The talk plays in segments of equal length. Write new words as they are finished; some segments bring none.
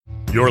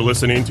You're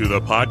listening to the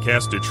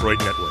Podcast Detroit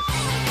Network.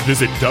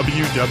 Visit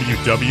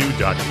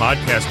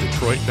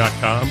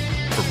www.podcastdetroit.com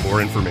for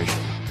more information.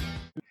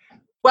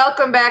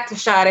 Welcome back to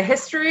Shot of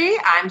History.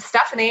 I'm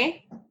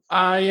Stephanie.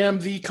 I am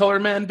the color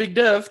man, Big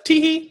Dev.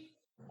 Teehee.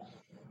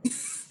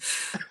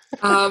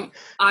 I'm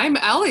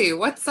Ellie.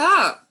 What's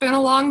up? Been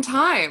a long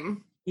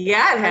time.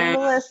 Yeah, it I'm has.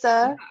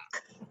 Melissa.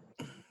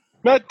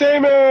 Matt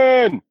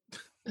Damon!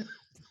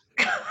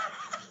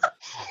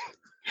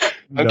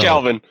 I'm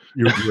Calvin.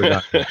 You're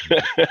not.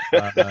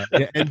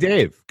 And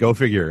Dave, go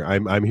figure.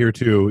 I'm here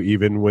too,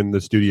 even when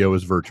the studio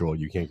is virtual.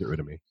 You can't get rid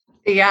of me.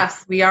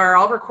 Yes, we are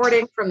all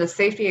recording from the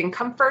safety and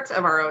comfort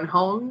of our own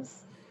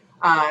homes.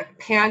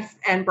 Pants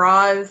and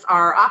bras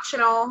are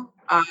optional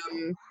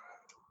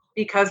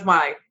because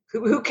why?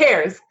 Who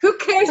cares? Who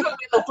cares what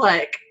we look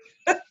like?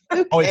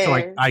 Oh, wait,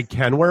 so I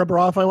can wear a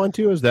bra if I want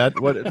to? Is that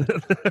what?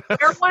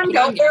 Wear one,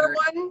 don't wear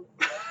one.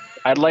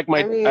 I'd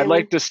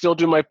like to still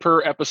do my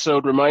per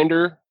episode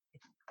reminder.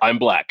 I'm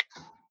black.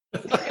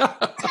 Just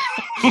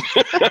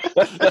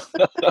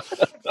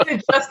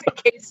in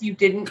case you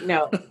didn't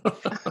know.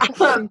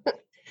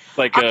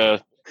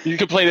 You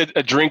could play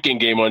a drinking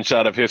game on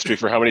Shot of History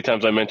for how many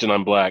times I mention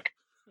I'm black.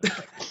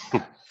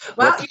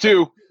 Well,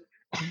 two.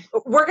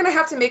 We're going to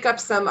have to make up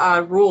some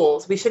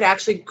rules. We should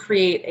actually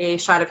create a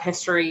Shot of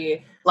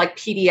History like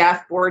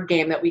PDF board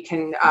game that we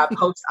can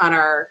post on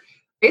our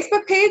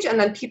Facebook page, and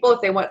then people,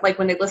 if they want, like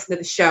when they listen to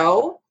the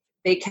show,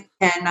 they can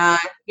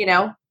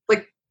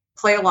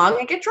play along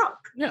and get drunk.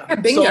 Yeah,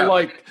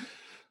 bingo.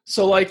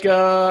 So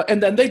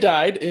and then they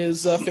died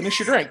is finish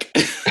your drink.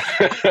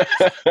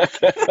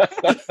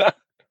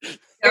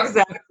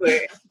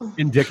 Exactly.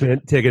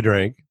 Indictment, take a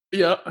drink.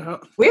 Yeah.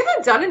 We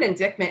haven't done an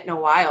indictment in a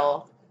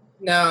while.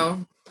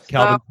 No.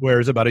 Calvin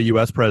swears about a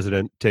U.S.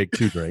 president, take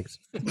 2 drinks.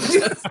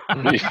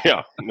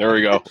 Yeah, there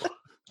we go.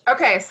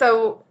 Okay,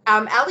 so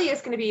Ellie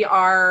is going to be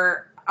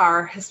our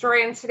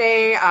historian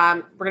today.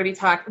 We're going to be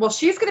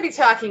she's going to be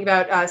talking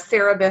about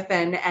Sarah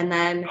Biffen, and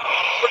then we're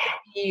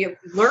going to be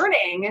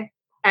learning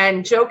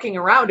and joking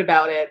around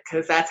about it,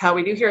 because that's how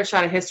we do here at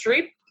Shot of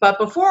History. But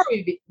before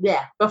we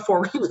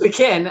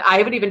begin, I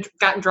haven't even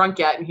gotten drunk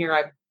yet, and here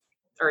I'm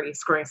already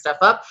screwing stuff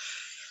up.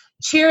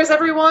 Cheers,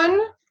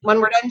 everyone. When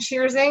we're done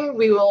cheersing,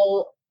 we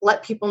will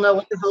let people know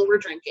what the hell we're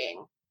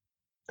drinking.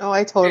 Oh,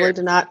 I totally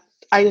did not.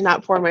 I did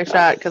not pour my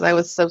shot because I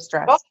was so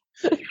stressed.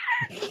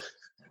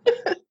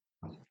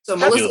 So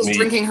Melissa's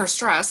drinking her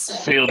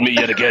stress. Failed me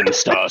yet again,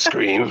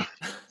 Starscream.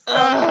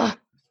 I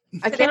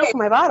can't open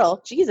my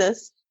bottle.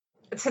 Jesus.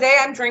 Today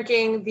I'm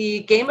drinking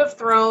the Game of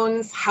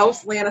Thrones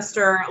House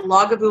Lannister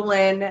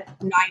Lagavulin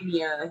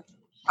 9-year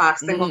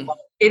single malt.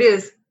 It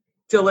is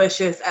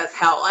delicious as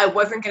hell. I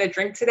wasn't going to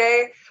drink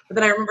today, but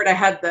then I remembered I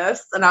had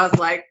this, and I was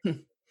like,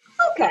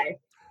 okay,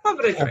 I'm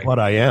going to drink. But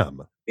I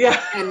am.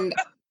 Yeah. And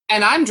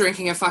I'm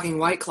drinking a fucking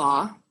White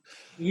Claw.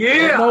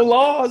 Yeah. No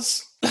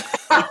laws.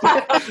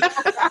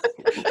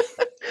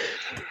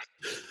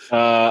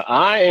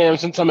 I am,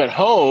 since I'm at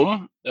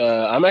home,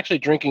 I'm actually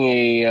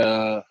drinking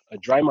a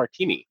dry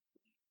martini.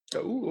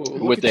 Ooh,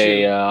 with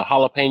a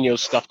jalapeno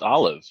stuffed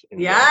olive.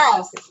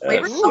 Yes.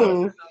 Flavor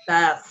the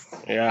best.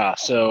 Yeah,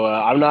 so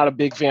I'm not a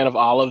big fan of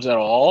olives at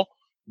all,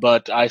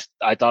 but I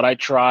thought I'd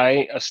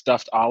try a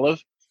stuffed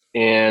olive,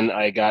 and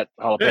I got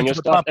jalapeno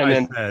stuff,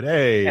 and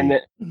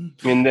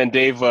then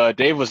Dave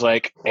was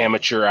like,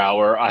 amateur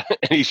hour, and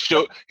he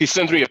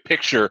sends me a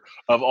picture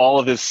of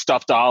all of his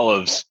stuffed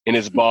olives in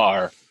his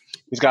bar.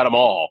 He's got them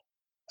all.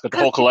 He's got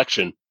the whole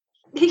collection.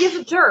 He's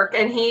a jerk,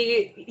 and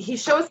he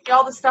shows me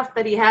all the stuff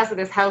that he has in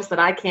his house that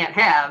I can't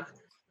have,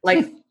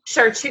 like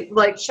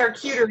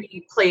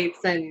charcuterie plates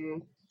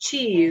and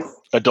cheese.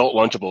 Adult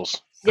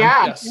Lunchables.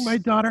 Yeah. Yes. My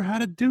daughter how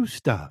to do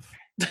stuff.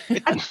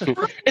 It's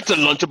a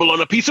Lunchable on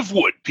a piece of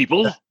wood,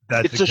 people.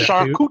 It's a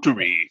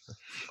charcuterie.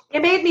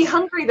 It made me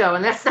hungry, though,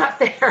 and that's not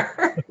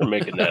fair. We're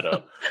making that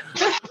up.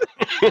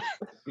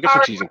 We got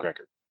some cheese and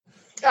cracker.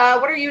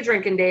 What are you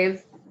drinking,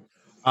 Dave?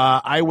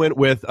 I went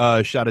with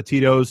a shot of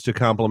Tito's to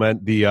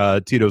complement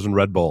the Tito's and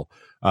Red Bull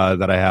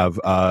that I have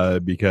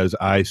because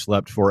I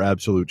slept for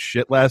absolute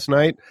shit last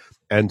night.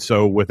 And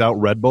so without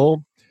Red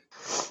Bull,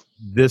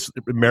 this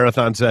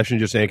marathon session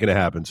just ain't going to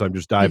happen. So I'm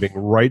just diving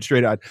right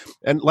straight out.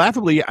 And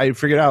laughably, I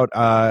figured out,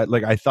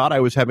 I thought I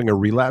was having a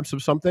relapse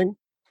of something,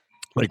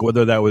 like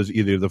whether that was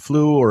either the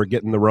flu or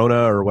getting the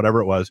Rona or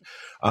whatever it was.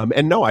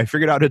 And no, I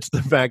figured out it's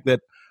the fact that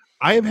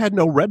I have had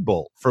no Red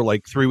Bull for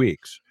like 3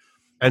 weeks.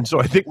 And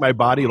so I think my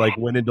body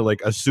went into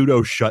a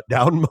pseudo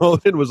shutdown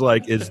mode and was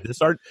like, "Is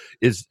this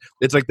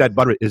it's like that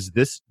butter? Is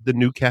this the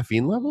new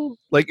caffeine level?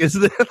 Is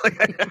this?"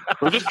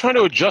 We're just trying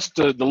to adjust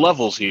the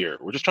levels here.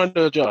 We're just trying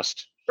to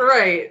adjust.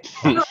 Right.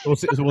 We'll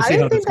see I how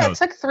didn't this think that goes.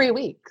 took 3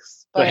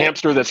 weeks. The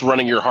hamster that's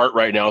running your heart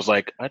right now is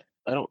like, I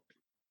don't.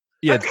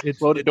 Yeah, do I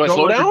slow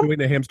down? Doing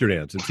the hamster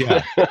dance.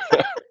 Yeah.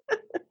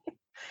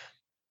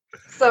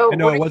 So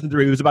no, it wasn't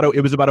 3.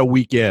 It was about a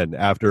weekend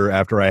after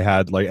I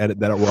had and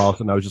then all of a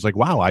sudden I was just like,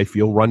 wow, I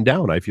feel run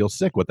down. I feel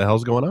sick. What the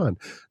hell's going on?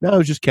 No, it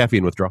was just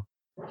caffeine withdrawal.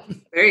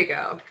 There you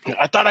go.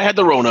 I thought I had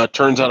the Rona.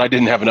 Turns out I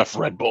didn't have enough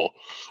Red Bull.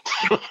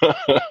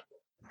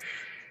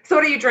 So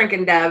what are you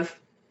drinking, Dev?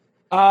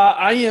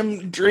 I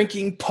am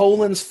drinking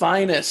Poland's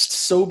finest,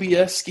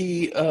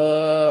 Sobieski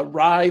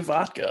rye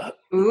vodka.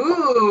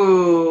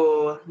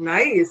 Ooh,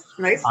 nice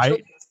I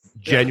choice.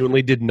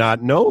 genuinely did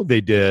not know they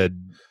did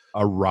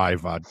a rye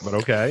vodka, but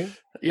okay.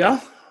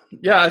 Yeah.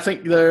 I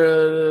think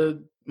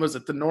the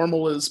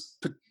normal is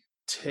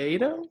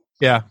potato?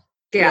 Yeah.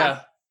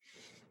 Yeah,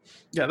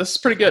 this is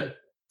pretty good.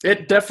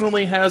 It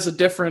definitely has a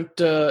different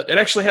it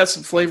actually has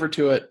some flavor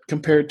to it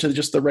compared to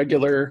just the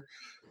regular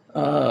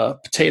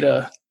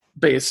potato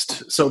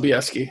based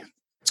Sobieski.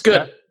 It's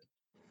good. Yeah.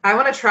 I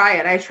want to try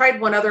it. I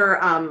tried one other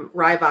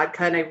rye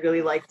vodka and I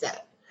really liked it.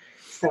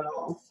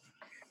 So,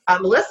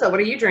 Melissa, what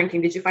are you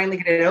drinking? Did you finally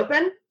get it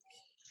open?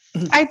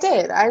 I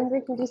did. I'm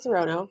drinking Di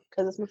Serono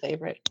because it's my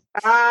favorite.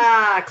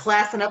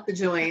 Classing up the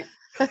joint.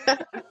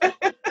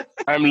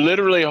 I'm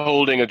literally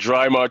holding a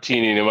dry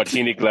martini in a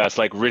martini glass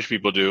like rich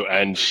people do,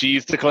 and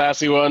she's the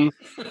classy one.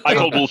 I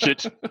call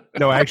bullshit.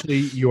 No, actually,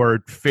 you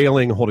are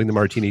failing holding the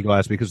martini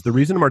glass because the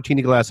reason a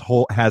martini glass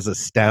has a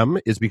stem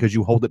is because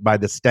you hold it by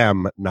the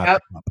stem,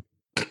 not the cup.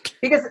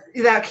 Because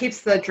that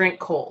keeps the drink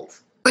cold.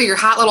 So your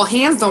hot little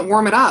hands don't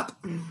warm it up.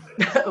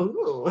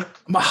 Ooh.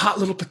 I'm a hot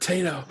little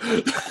potato.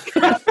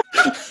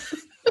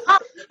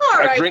 All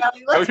right, Ellie,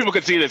 I wish people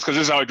could see this because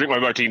this is how I drink my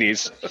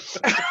martinis.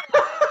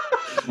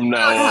 From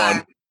now on,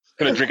 I'm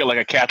gonna drink it like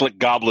a Catholic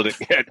goblet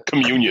at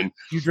communion.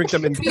 You drink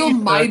them in.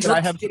 I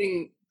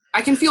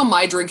can feel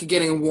my drink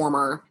getting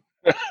warmer.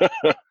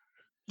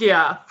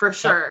 Yeah, for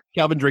sure.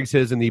 Calvin drinks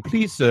his in the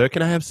 "Please, sir,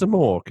 can I have some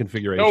more?"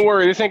 configuration. Don't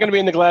worry, this ain't gonna be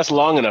in the glass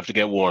long enough to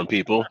get warm,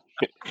 people.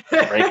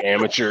 Rank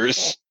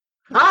amateurs.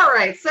 All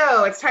right,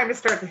 so it's time to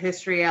start the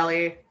history,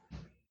 Ellie.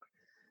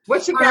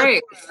 What you got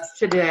for us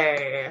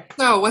today?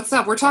 So what's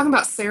up? We're talking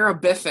about Sarah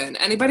Biffen.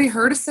 Anybody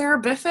heard of Sarah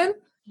Biffen?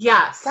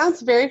 Yes.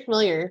 Sounds very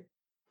familiar.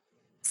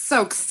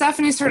 So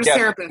Stephanie's heard of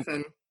Sarah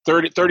Biffen.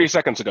 30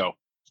 seconds ago.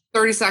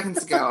 30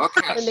 seconds ago.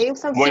 Okay. The name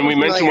sounds When we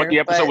familiar, mentioned what the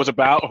episode was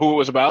about, who it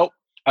was about,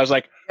 I was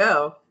like,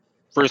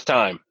 first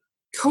time.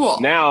 Cool.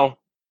 Now,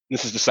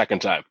 this is the second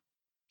time.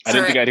 I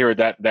didn't think I'd hear it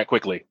that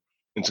quickly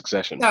in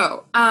succession.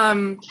 So,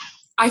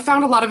 I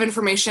found a lot of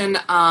information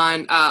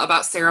on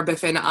about Sarah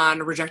Biffen on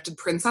Rejected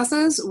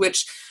Princesses,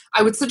 which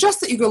I would suggest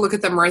that you go look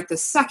at them right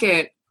this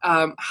second.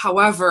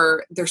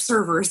 However, their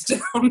server is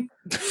down.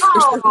 Their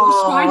server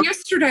was fine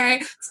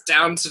yesterday. It's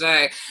down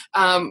today.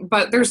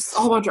 But there's a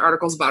whole bunch of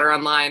articles about her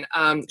online.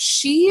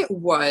 She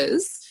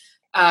was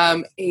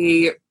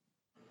she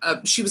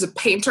was a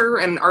painter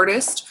and an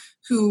artist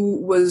who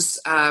was,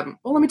 let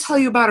me tell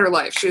you about her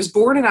life. She was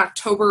born in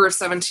October of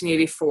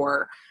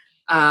 1784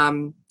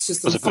 to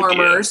some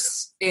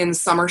farmers in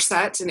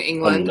Somerset in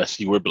England. Unless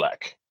you were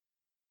black.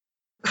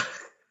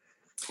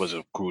 It was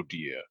a good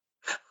year.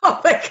 Oh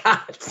my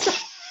God.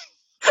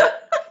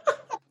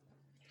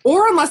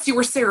 Or unless you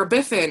were Sarah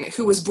Biffen,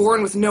 who was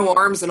born with no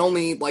arms and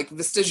only like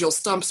vestigial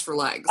stumps for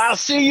legs.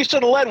 See, you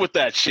should have led with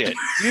that shit.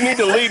 You need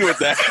to lead with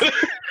that.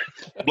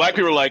 Black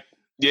people are like,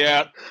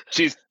 yeah,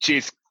 she's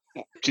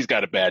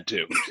got it bad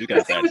too. She's got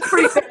it bad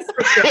too.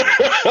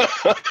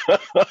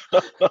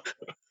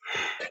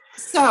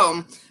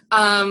 So,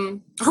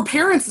 her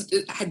parents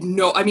had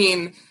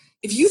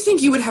if you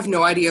think you would have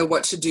no idea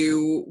what to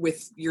do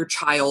with your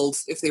child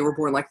if they were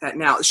born like that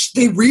now,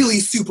 they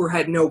really super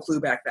had no clue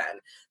back then.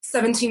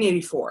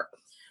 1784.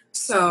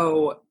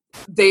 So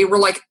they were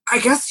like, I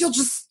guess we'll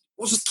just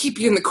keep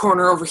you in the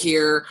corner over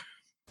here.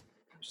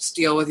 Just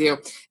deal with you.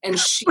 And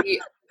she...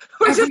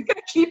 We're just going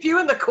to keep you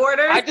in the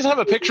corner? I just have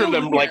a picture of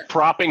them like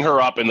propping her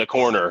up in the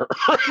corner.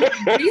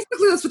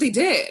 Basically, that's what they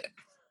did.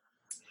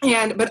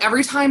 But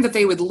every time that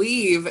they would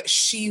leave,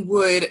 she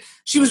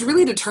was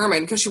really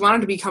determined because she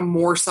wanted to become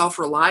more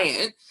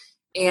self-reliant.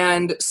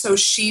 And so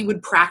she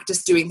would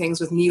practice doing things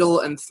with needle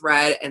and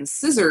thread and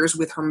scissors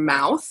with her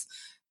mouth.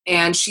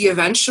 And she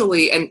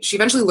eventually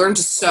learned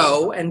to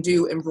sew and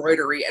do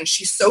embroidery. And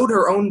she sewed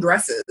her own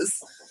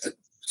dresses,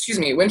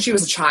 when she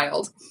was a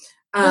child.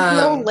 With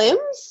no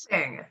limbs?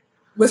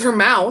 with her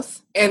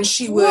mouth, and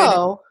she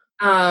would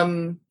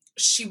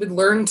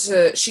learn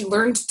to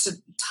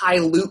tie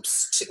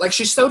loops to, like,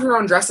 she sewed her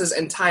own dresses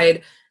and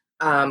tied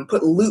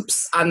put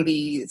loops on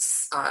the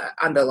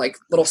like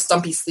little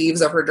stumpy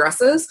sleeves of her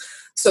dresses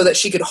so that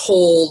she could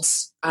hold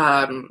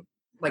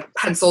like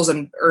pencils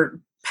or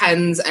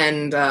pens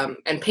and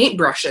paint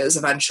brushes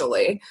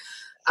eventually.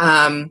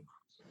 And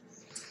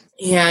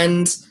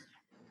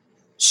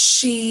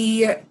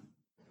she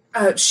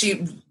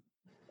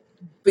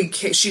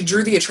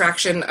drew the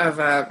attraction of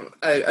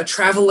a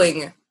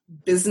traveling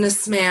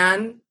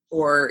businessman,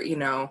 or, you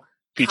know,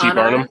 P.T.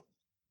 Barnum.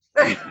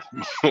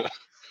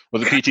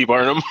 Was it P.T.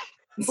 Barnum?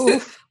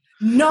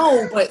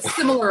 No, but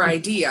similar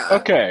idea.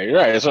 Okay,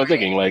 right. That's what I'm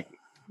thinking. Like,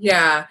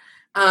 yeah,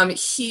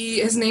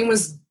 his name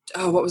was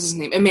what was his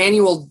name?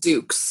 Emmanuel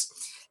Dukes,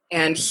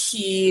 and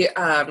he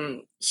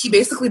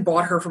basically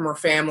bought her from her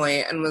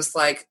family and was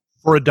like,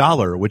 for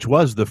 $1, which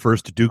was the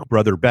first Duke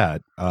brother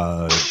bet,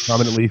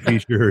 prominently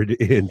featured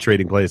in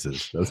Trading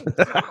Places.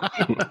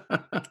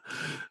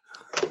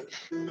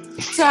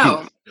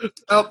 So,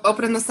 Oh,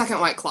 opening the second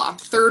White Claw.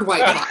 Third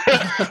White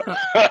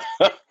Claw.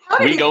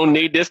 We gonna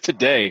need this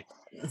today.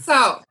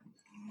 So,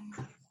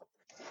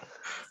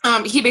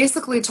 he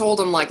basically told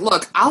him, like,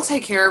 look, I'll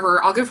take care of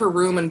her. I'll give her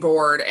room and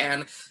board,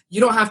 and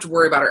you don't have to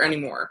worry about her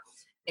anymore.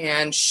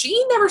 And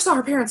she never saw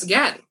her parents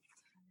again.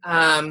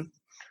 And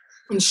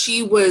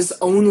she was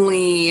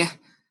only, God,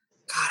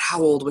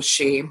 how old was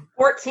she?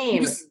 14. She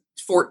was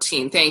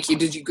 14. Thank you.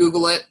 Did you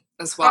Google it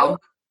as well?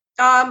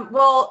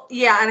 Well,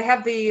 yeah, and I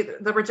have the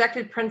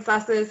Rejected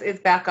Princesses is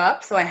back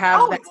up, so I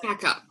have that it's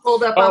back up.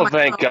 pulled up on my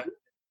phone. God.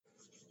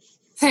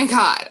 Thank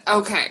God.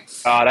 Okay.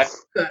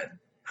 That's Good.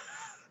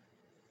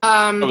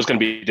 I was going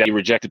to be the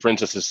Rejected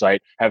Princesses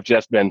site. Have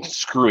just been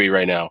screwy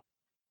right now.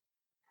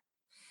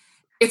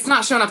 It's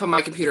not showing up on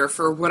my computer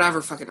for whatever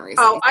fucking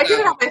reason. Oh, I did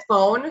it on my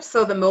phone,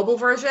 so the mobile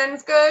version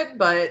is good,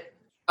 but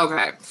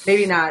okay,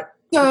 maybe not.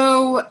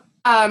 So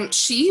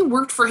she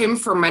worked for him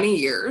for many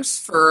years,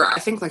 for I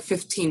think like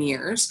 15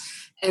 years,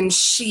 and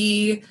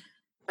she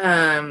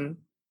would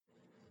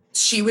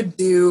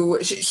do.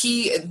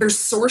 There's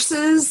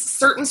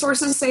certain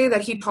sources say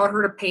that he taught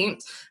her to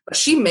paint, but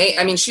she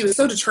was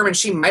so determined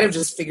she might have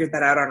just figured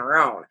that out on her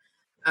own.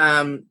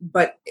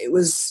 But it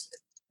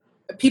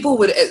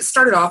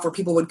started off where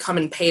people would come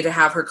and pay to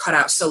have her cut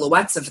out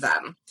silhouettes of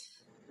them,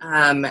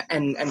 and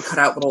cut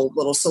out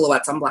little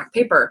silhouettes on black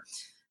paper,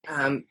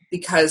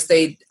 because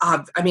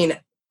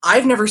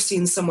I've never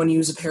seen someone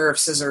use a pair of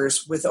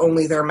scissors with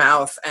only their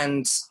mouth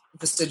and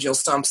vestigial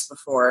stumps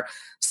before,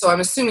 so I'm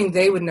assuming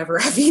they would never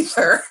have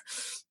either.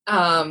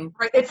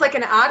 Right, it's like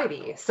an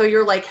oddity. So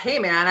you're like, hey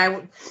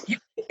man,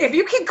 if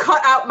you can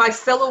cut out my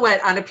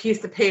silhouette on a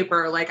piece of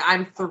paper, like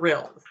I'm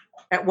thrilled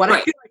at what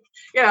I feel like.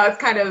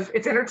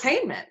 It's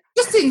entertainment.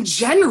 Just in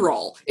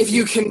general, if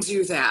you can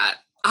do that,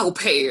 I'll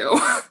pay you.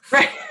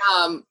 Right.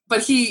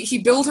 But he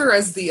billed her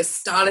as the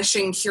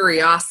astonishing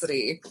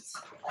curiosity,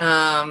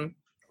 and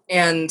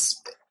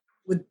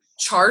would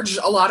charge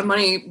a lot of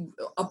money,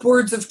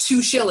 upwards of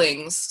 2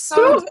 shillings.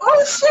 So 2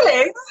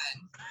 shillings?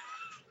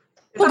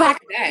 Well,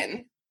 back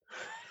then.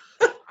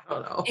 I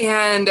don't know.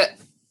 And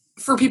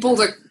for people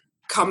to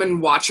come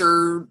and watch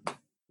her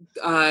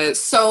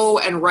sew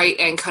and write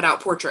and cut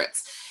out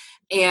portraits.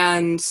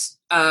 And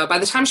by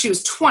the time she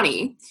was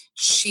 20,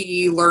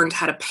 she learned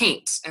how to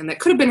paint, and that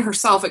could have been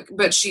herself,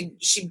 but she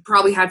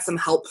probably had some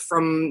help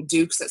from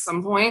Dukes at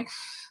some point.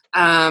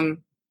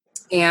 And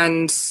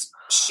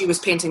she was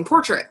painting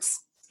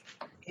portraits,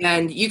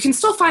 and you can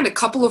still find a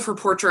couple of her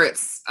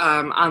portraits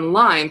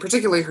online,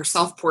 particularly her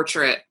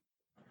self-portrait,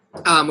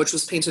 which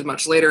was painted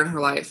much later in her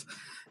life,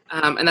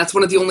 and that's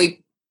one of the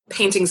only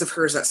paintings of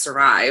hers that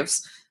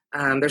survives.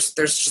 There's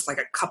just like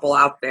a couple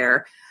out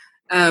there.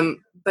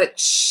 But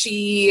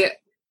she,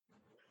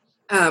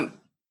 at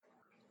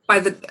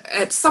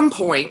some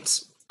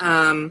point,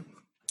 who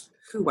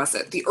was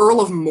it? The Earl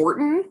of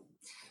Morton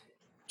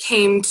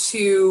came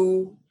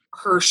to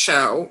her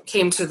show,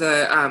 came to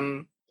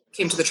the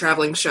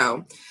traveling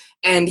show,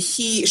 and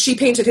she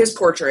painted his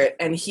portrait,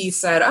 and he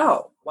said,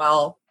 "Oh,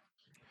 well,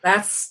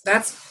 that's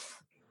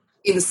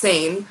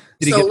insane.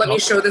 So let me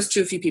show this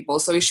to a few people."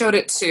 So he showed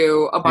it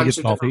to a bunch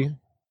of salty? different.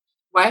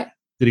 What?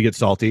 Did he get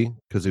salty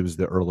because he was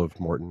the Earl of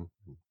Morton?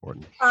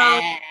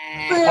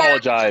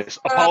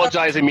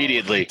 Apologize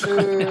immediately.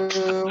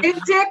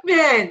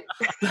 Indictment.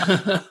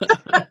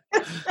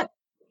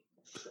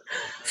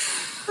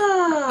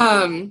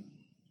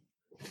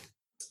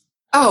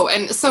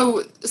 And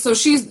so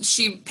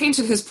she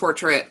painted his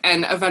portrait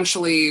and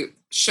eventually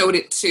showed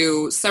it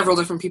to several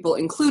different people,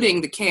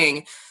 including the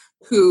king,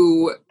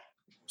 who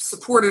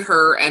supported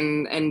her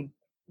and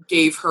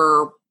gave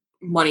her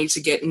money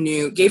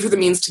gave her the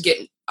means to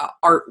get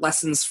art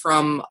lessons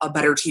from a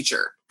better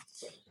teacher.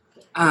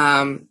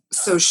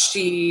 So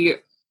she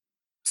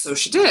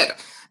did.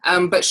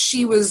 But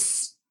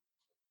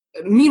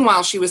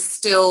meanwhile, she was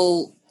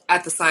still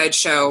at the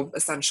sideshow,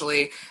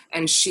 essentially,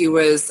 and she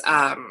was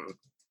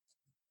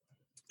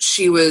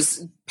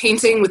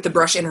painting with the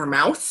brush in her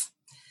mouth,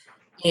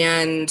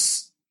 and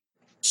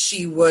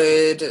she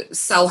would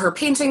sell her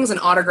paintings and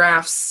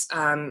autographs.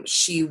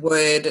 She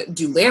would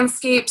do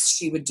landscapes.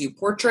 She would do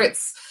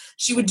portraits.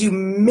 She would do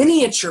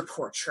miniature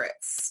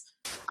portraits.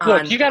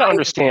 Look, you got to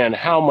understand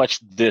how much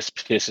this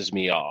pisses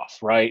me off,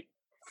 right?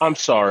 I'm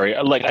sorry.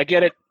 I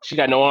get it. She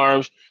got no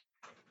arms.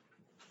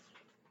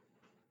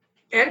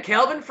 And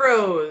Calvin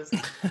froze.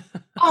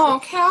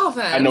 Oh,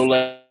 Calvin. I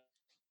know.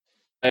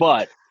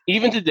 But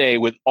even today,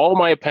 with all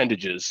my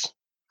appendages,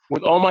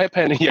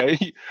 yeah,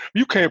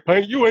 you can't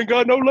paint. You ain't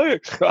got no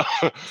legs.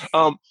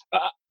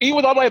 Even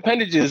with all my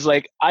appendages,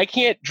 I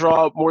can't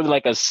draw more than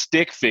a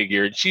stick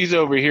figure. And she's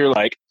over here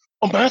like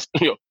a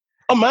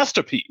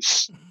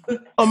masterpiece.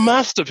 A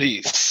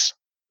masterpiece.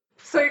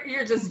 So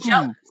you're just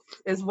jealous,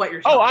 is what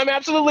you're saying. Oh, I'm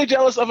absolutely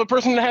jealous of a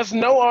person that has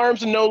no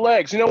arms and no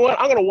legs. You know what?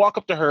 I'm gonna walk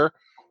up to her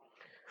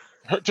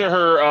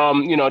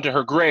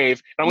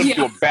grave. And I'm gonna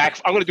do a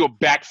I'm gonna do a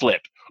backflip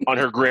on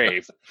her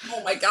grave.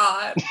 Oh my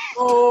God.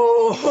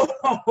 Oh.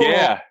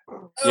 Yeah.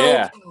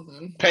 Yeah. Oh,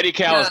 Petty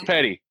Cal is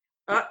petty.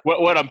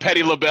 What? I'm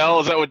Petty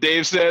LaBelle? Is that what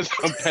Dave says?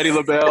 I'm Petty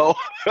LaBelle.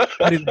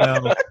 Petty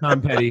LaBelle,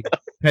 Tom Petty,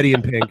 Petty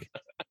and Pink.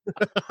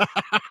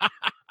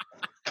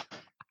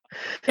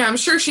 Yeah, I'm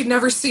sure she'd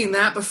never seen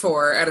that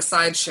before at a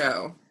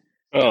sideshow.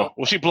 Oh,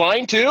 was she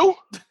blind too?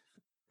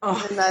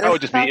 Oh, that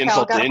would just be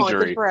insult to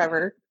injury.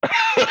 Forever.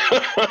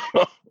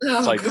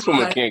 It's like, this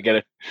woman can't get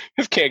it.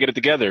 Just can't get it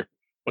together.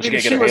 Well,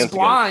 if she was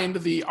blind,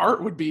 the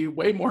art would be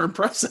way more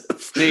impressive.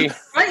 See,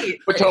 Right.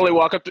 would totally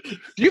walk up to. Do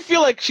you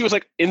feel like she was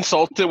like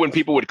insulted when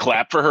people would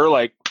clap for her?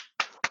 Like,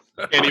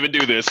 can't even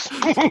do this.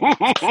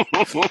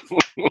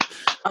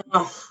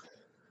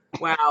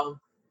 Wow.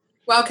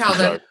 Well, Calvin.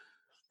 Sorry.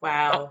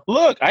 Wow.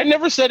 Look, I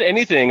never said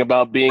anything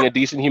about being a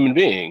decent human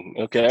being.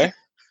 Okay.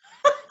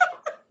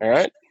 All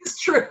right.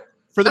 It's true.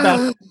 For the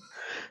best.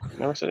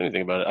 Never said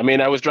anything about it. I mean,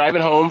 I was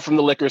driving home from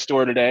the liquor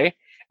store today,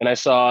 and I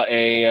saw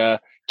a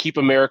Keep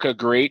America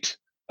Great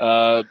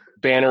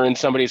banner in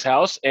somebody's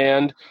house,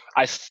 and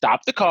I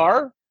stopped the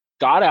car,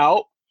 got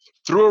out,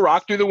 threw a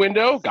rock through the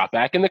window, got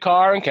back in the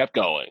car, and kept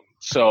going.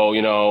 So,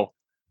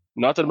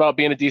 nothing about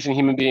being a decent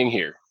human being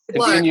here.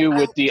 Continue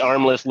with the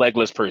armless,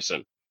 legless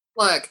person.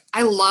 Look,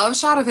 I love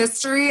Shot of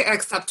History,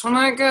 except when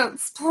it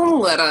gets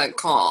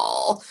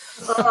political.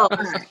 Oh,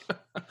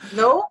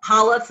 no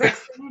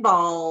politics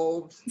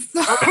involved.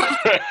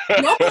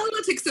 No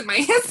politics in my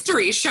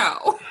history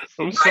show.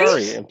 I'm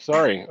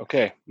sorry.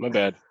 Okay, my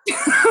bad.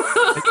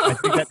 I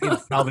think that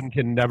means Calvin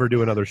can never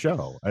do another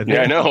show.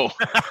 Yeah, I know.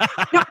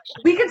 No,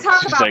 we can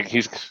talk It's about like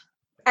he's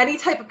any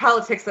type of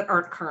politics that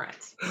aren't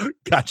current.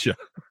 Gotcha.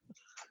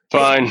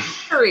 fine.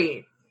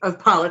 History of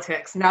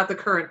politics, not the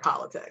current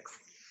politics.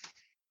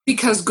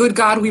 Because, good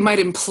God, we might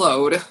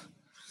implode.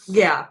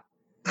 Yeah.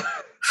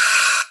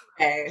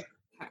 Okay.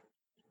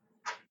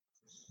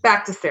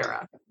 Back to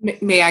Sarah.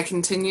 May I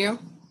continue?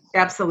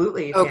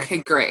 Absolutely. you Okay,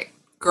 can. great.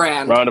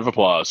 Grand. Round of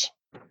applause.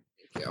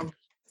 Thank you.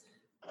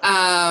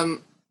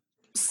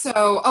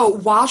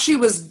 While she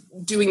was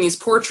doing these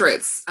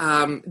portraits,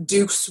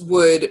 Dukes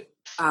would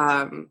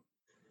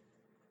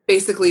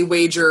basically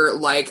wager,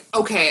 like,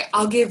 okay,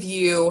 I'll give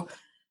you,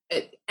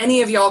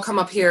 any of y'all come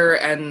up here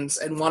and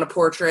want a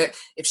portrait.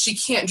 If she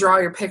can't draw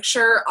your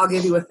picture, I'll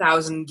give you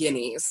 1,000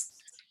 guineas.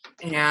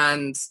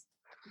 And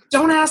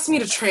don't ask me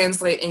to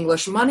translate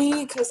English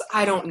money, because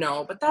I don't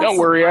know. But that's Don't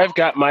worry, I've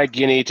got my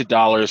guinea to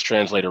dollars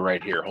translator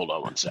right here. Hold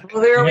on one second.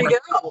 Well, there we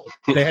go.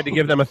 They had to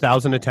give them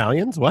 1,000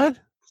 Italians? What?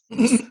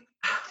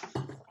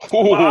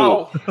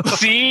 Wow.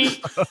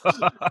 See?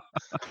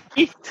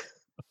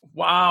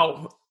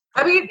 Wow.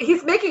 I mean,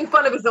 he's making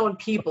fun of his own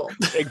people.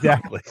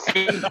 Exactly.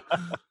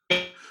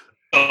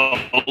 Oh,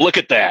 look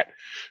at that.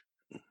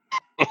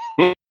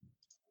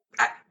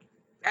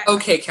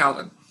 Okay,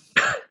 Calvin.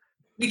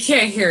 We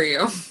can't hear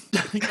you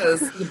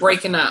because you're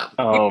breaking up.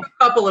 Oh, We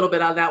up a little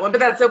bit on that one, but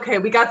that's okay.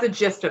 We got the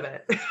gist of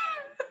it.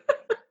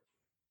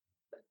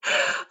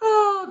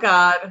 Oh,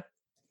 God.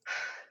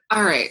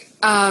 All right.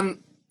 And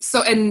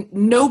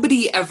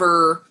nobody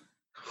ever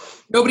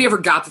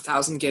got the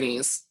 1,000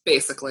 guineas,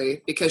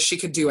 basically, because she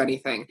could do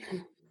anything.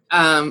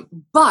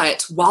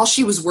 But while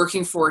she was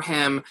working for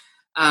him,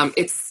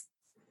 it's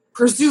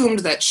presumed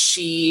that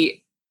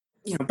she,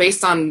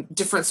 based on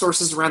different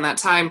sources around that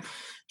time,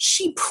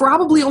 she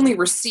probably only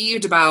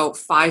received about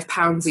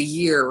 £5 a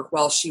year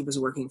while she was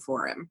working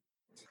for him.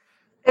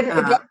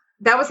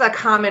 That was a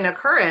common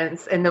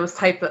occurrence in those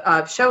type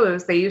of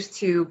shows. They used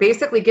to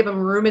basically give them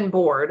room and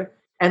board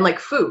and like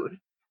food.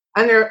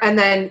 And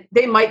then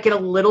they might get a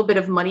little bit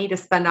of money to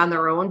spend on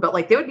their own, but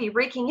like they would be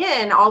raking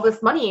in all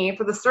this money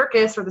for the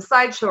circus or the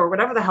sideshow or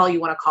whatever the hell you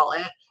want to call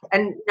it,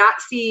 and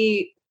not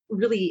see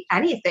really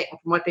anything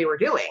from what they were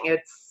doing. It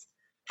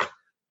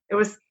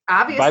was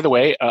obvious. by the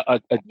way,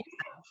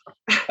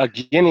 a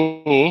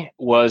guinea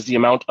was the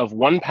amount of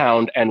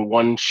 £1 and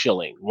 1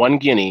 shilling. 1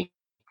 guinea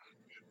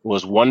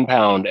was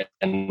 £1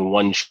 and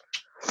 1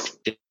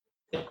 shilling.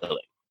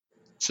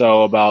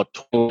 So about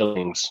 20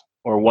 shillings,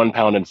 or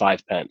 £1 and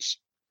 5 pence.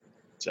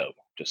 So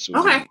just so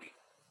Okay.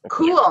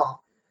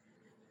 Cool.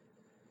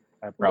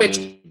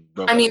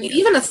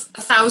 Even a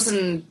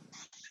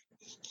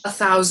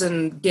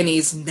thousand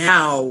guineas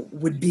now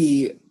would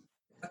be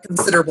a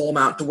considerable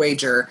amount to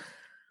wager,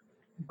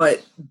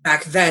 but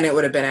back then it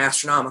would have been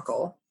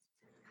astronomical.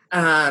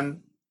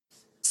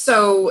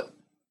 So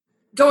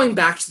going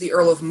back to the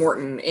Earl of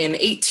Morton in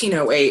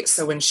 1808,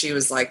 so when she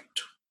was like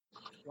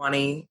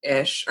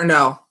 20-ish, or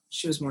no,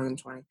 she was more than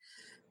 20.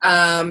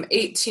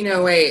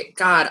 1808,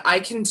 God, I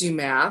can do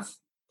math.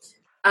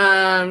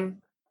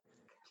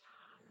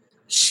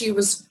 She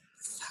was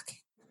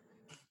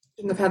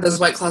shouldn't have had those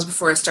White Claws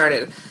before I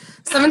started.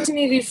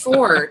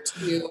 1784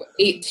 to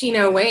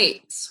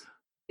 1808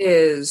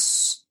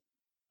 is...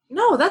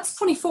 No, that's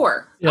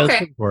 24. Yeah, okay. that's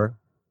 24.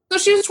 So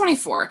she was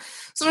 24.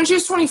 So when she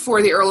was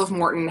 24, the Earl of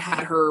Morton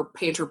had her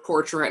paint her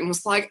portrait and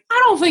was like, I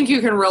don't think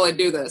you can really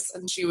do this.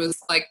 And she was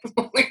like,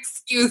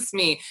 excuse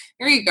me,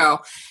 here you go.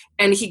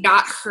 And he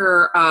got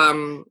her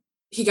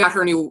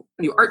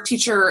new art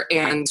teacher,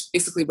 and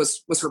basically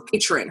was her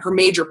patron, her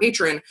major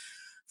patron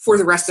for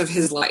the rest of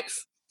his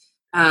life.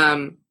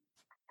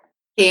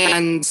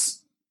 And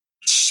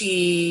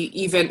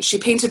she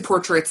painted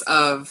portraits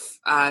of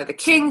the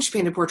king. She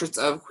painted portraits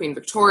of Queen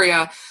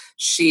Victoria.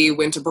 She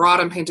went abroad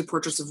and painted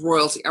portraits of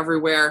royalty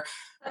everywhere.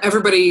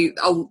 Everybody,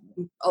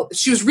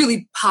 she was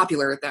really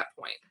popular at that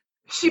point.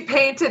 She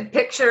painted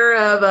picture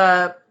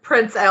of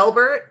Prince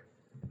Albert.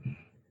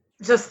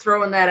 Just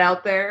throwing that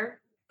out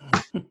there.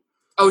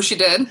 Oh, she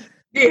did?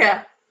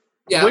 Yeah.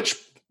 Yeah.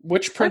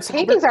 Which Prince Her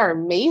paintings are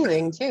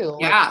amazing too.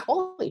 Yeah. Like,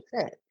 holy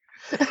shit.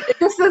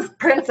 This is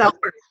Prince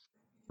Albert.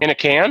 In a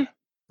can?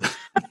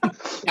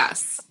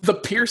 Yes. The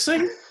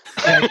piercing?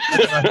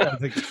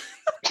 That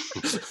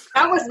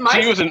was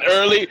my. She was an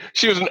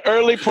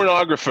early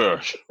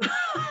pornographer.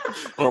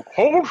 Oh,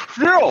 hold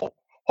still.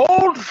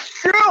 Hold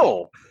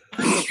still.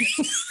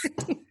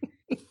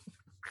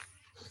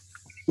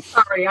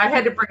 Sorry, I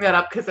had to bring that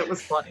up because it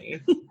was funny.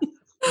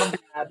 My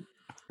bad.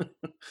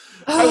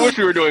 I wish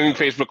we were doing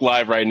Facebook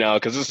Live right now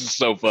because this is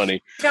so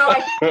funny. No,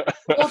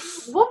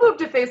 we'll move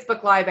to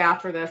Facebook Live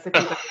after this if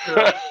you guys do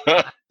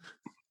it.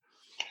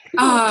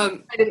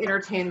 Kind of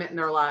entertainment in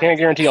their lives. Can't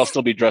guarantee I'll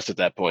still be dressed at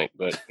that point,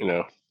 but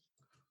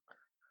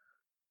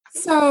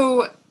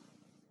So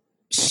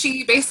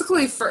she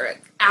basically,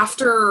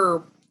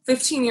 after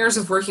 15 years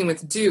of working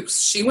with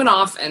dukes, she went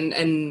off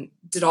and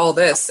did all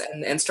this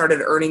and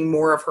started earning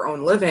more of her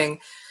own living.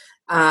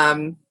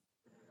 And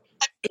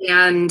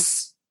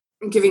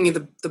I'm giving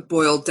you the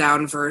boiled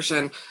down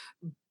version,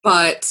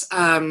 but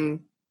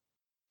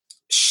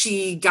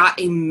she got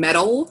a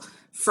medal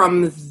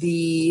from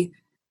the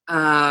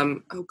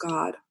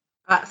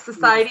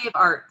Society of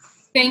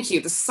Arts. Thank you.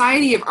 The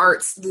Society of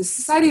Arts. The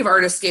Society of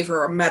Artists gave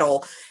her a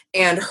medal,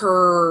 and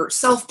her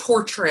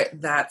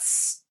self-portrait,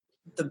 that's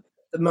the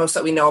most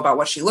that we know about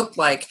what she looked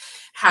like,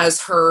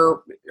 has her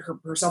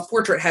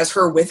self-portrait has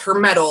her with her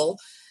medal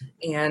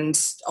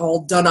and all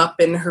done up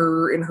in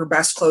her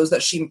best clothes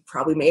that she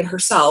probably made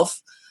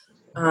herself.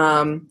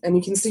 And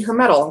you can see her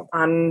medal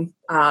on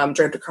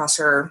draped across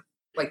her,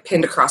 like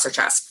pinned across her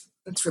chest.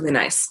 It's really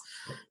nice.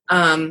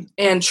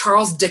 And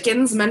Charles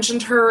Dickens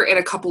mentioned her in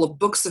a couple of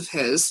books of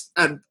his,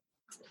 a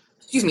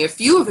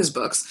few of his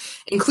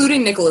books,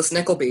 including Nicholas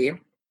Nickleby.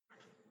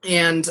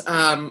 And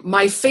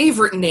my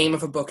favorite name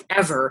of a book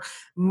ever,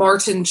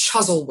 Martin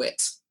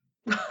Chuzzlewit.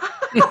 So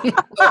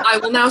I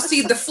will now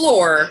cede the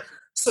floor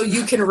so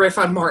you can riff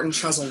on Martin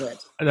Chuzzlewit.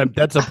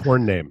 That's a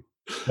porn name.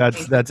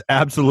 That's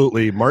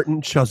absolutely,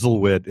 Martin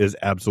Chuzzlewit is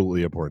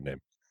absolutely a porn name.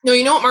 No,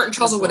 you know what Martin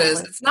Chuzzlewit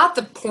is? It's not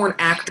the porn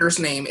actor's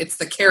name. It's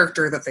the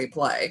character that they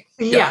play.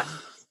 Yeah.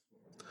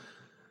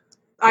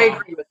 I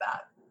agree with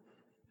that.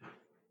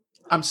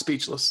 I'm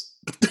speechless.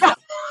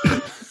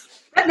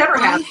 That never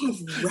I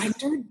happened. have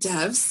rendered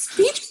Dev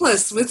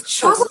speechless with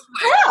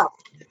Chuzzlewit.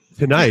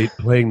 Tonight,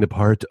 playing the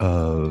part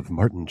of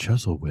Martin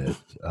Chuzzlewit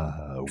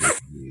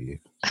with me.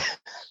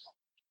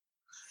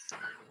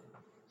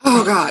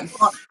 Oh, God.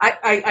 Well,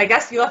 I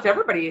guess you left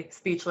everybody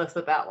speechless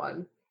with that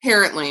one.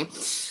 Apparently.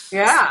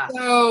 Yeah.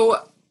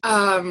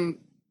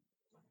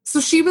 So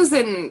she was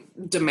in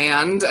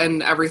demand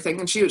and everything,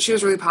 and she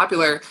was really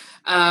popular.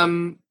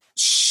 But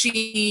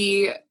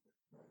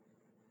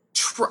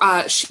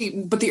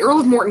the Earl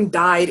of Morton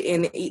died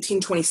in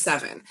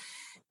 1827,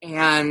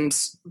 and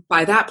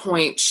by that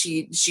point,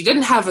 she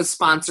didn't have a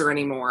sponsor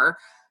anymore.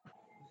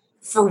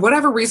 For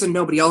whatever reason,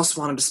 nobody else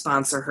wanted to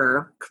sponsor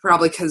her,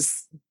 probably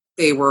because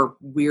they were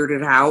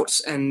weirded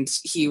out, and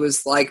he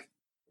was like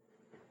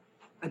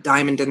a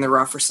diamond in the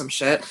rough or some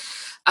shit.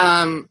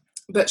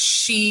 But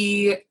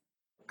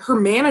her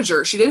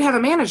manager, she didn't have a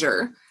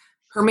manager.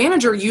 Her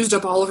manager used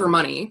up all of her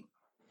money,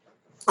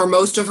 or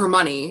most of her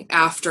money,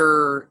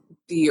 after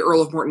the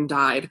Earl of Morton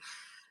died.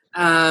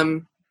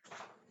 And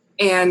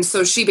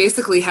so she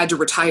basically had to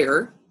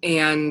retire.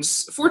 And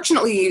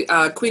fortunately,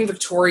 Queen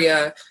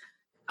Victoria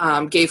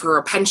gave her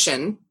a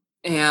pension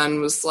and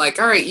was like,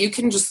 all right, you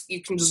can just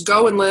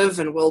go and live,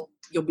 and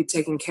you'll be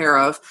taken care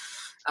of.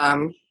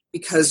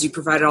 Because you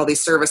provided all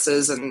these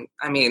services, and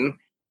I mean,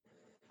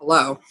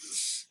 hello.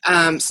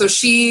 So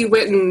she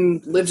went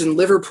and lived in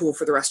Liverpool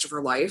for the rest of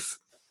her life.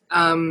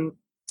 About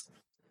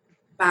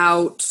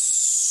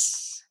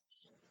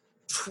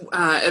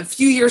a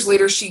few years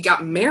later, she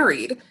got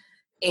married,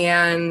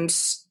 and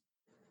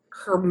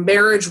her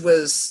marriage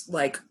was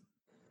like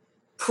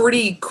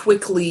pretty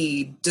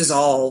quickly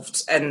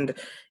dissolved, and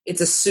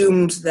it's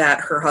assumed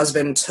that her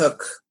husband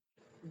took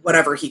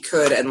whatever he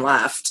could and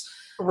left.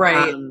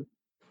 Right.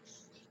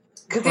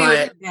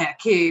 Because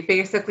he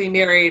basically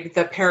married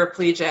the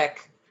paraplegic,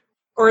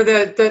 or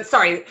not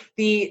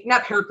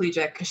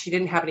paraplegic, because she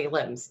didn't have any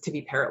limbs to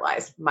be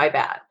paralyzed. My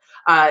bad.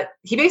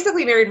 He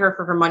basically married her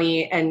for her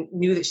money and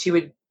knew that she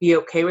would be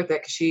okay with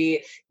it.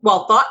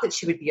 Thought that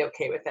she would be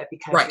okay with it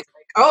because right. He's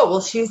like, oh, well,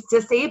 she's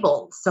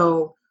disabled,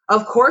 so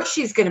of course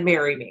she's going to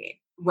marry me.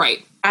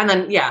 Right. And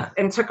then,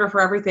 and took her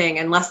for everything.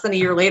 And less than a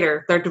year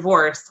later, they're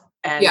divorced.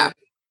 And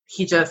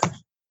he just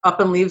up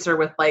and leaves her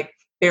with like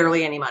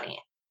barely any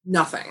money.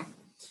 Nothing.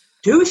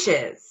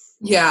 Douches.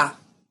 Yeah.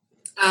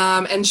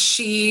 And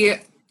she,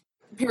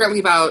 apparently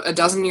about a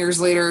dozen years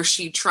later,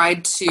 she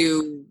tried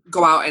to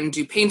go out and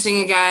do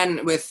painting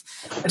again with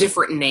a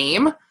different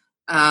name.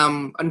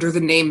 under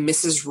the name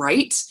Mrs.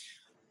 Wright.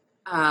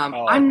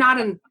 I'm not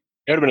in.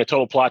 It would have been a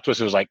total plot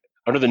twist. It was like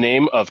under the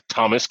name of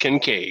Thomas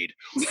Kincaid.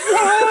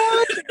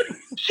 What?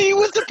 She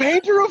was the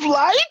painter of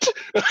light?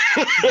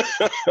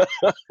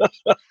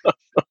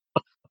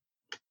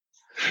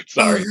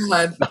 Sorry.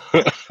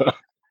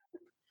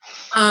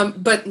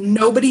 But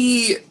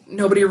nobody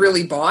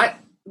really bought.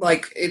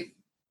 Like it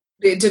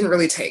didn't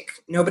really take.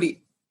 Nobody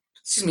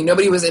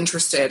was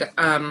interested.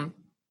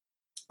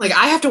 Like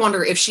I have to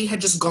wonder if she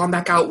had just gone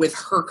back out with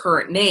her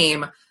current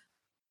name,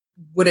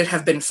 would it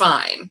have been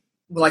fine?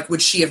 Like,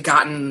 would she have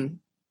gotten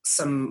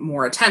some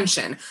more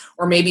attention?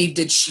 Or maybe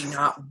did she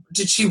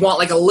want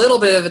like a little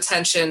bit of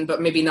attention,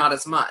 but maybe not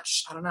as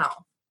much? I don't know.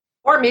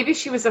 Or maybe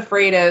she was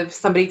afraid of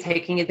somebody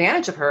taking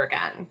advantage of her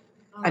again.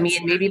 I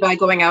mean, maybe by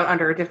going out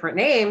under a different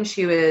name,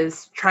 she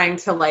was trying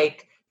to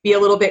like be a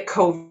little bit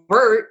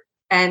covert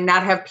and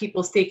not have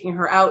people staking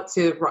her out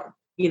to,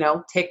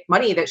 take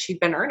money that she'd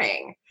been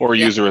earning. Or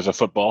use her as a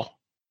football.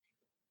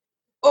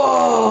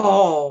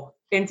 Oh,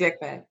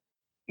 indictment.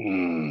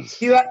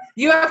 You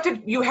have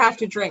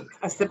to drink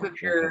a sip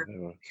of your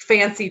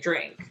fancy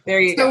drink.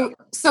 There you go.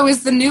 So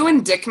is the new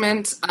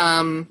indictment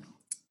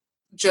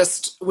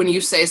just when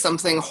you say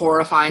something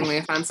horrifyingly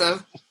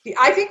offensive?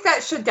 I think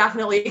that should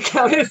definitely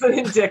count as an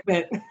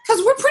indictment.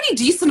 Because we're pretty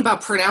decent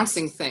about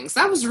pronouncing things.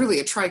 That was really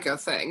a Trico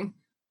thing.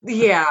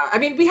 Yeah. I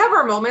mean, we have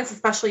our moments,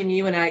 especially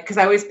you and I, because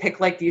I always pick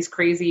like these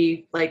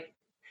crazy, like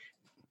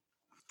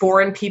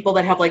foreign people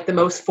that have like the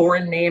most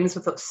foreign names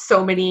with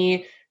so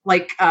many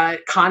like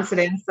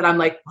consonants that I'm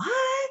like,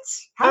 what?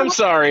 I'm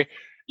sorry.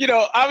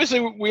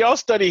 Obviously we all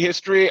study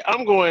history.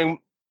 I'm going,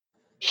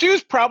 she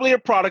was probably a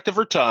product of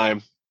her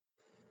time.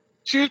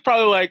 She was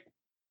probably like,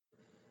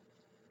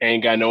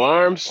 ain't got no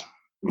arms,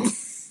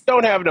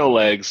 don't have no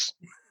legs,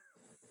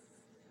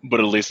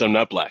 but at least I'm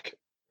not black.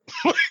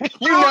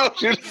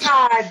 She's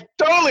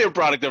totally a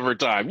product of her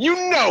time.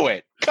 You know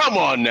it. Come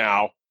on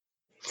now.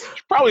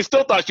 She probably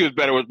still thought she was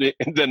better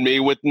than me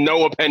with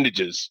no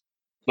appendages.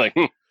 Like,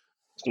 I'm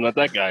not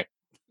that guy.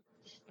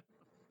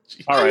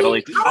 All right, I'll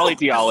eat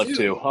the olive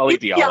too. I'll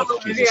eat the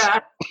olive. Yeah.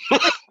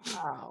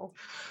 Wow.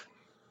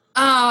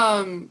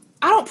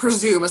 I don't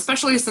presume,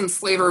 especially since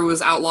slavery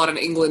was outlawed in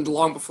England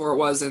long before it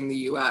was in the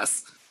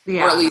U.S.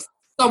 Yeah. Or at least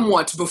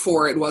somewhat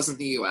before it was in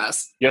the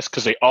U.S. Yes,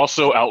 because they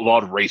also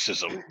outlawed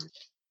racism.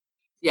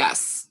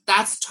 Yes,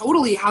 that's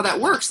totally how that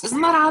works.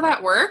 Isn't that how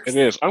that works? It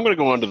is. I'm going to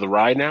go under the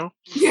rye now.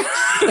 Yeah.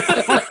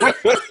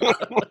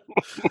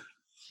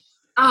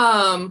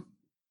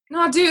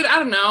 No, dude, I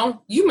don't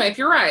know. You might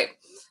be right.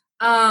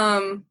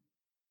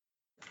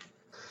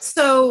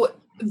 So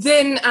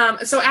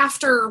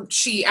after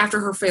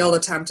her failed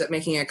attempt at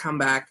making a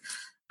comeback,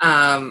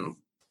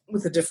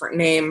 with a different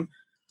name,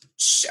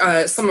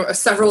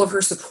 several of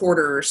her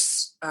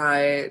supporters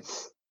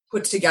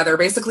put together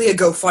basically a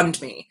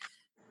GoFundMe.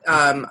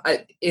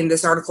 In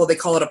this article, they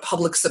call it a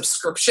public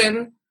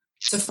subscription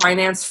to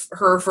finance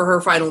her for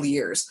her final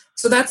years.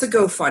 So that's a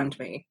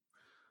GoFundMe.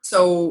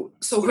 So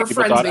her People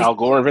friends thought Al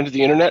Gore invented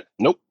the internet.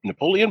 Nope,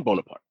 Napoleon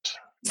Bonaparte.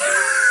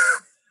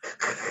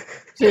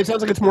 See, it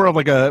sounds like it's more of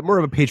a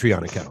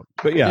Patreon account,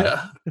 but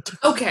yeah.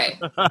 Okay.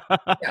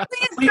 Yeah.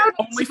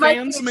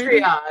 OnlyFans,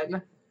 maybe.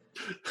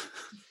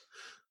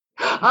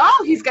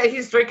 Oh, he's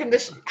drinking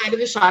out of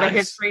the shot of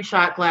his free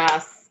shot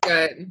glass.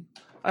 Good.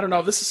 I don't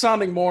know. This is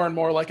sounding more and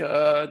more like an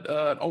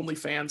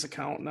OnlyFans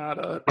account, not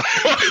a.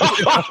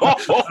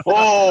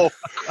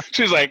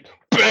 She's like,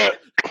 bleh.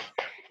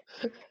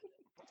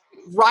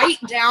 Right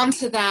down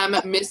to them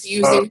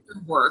misusing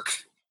her work.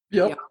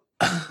 Yep.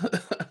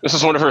 This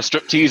is one of her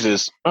strip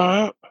teases.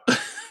 That's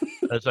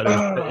what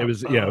it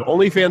was. Yeah,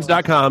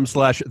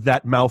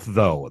 OnlyFans.com/thatmouth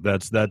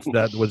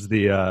that was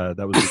the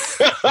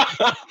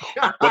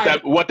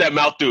what that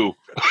mouth do.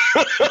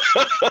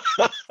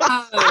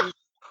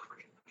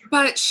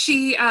 But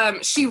she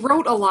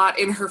wrote a lot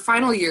in her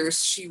final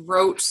years. She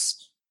wrote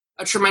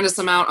a tremendous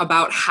amount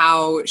about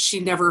how she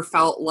never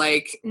felt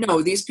like,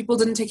 no, these people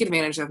didn't take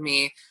advantage of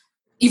me.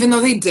 Even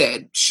though they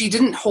did, she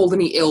didn't hold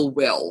any ill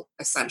will,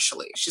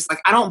 essentially. She's like,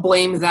 I don't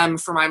blame them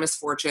for my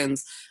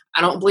misfortunes.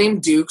 I don't blame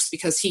Dukes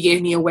because he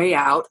gave me a way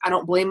out. I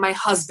don't blame my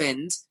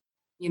husband,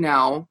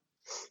 whatever.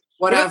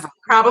 Yeah,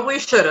 probably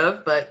should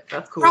have, but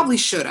that's cool. Probably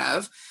should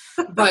have.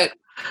 But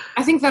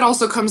I think that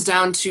also comes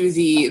down to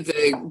the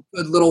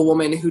good little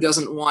woman who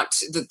doesn't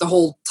want the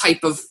whole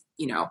type of,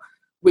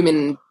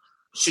 women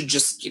should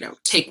just,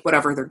 take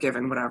whatever they're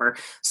given, whatever.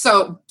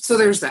 So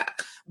there's that.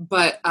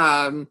 But,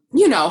 how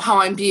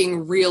I'm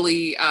being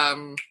really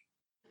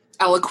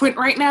eloquent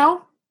right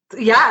now?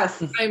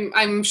 Yes.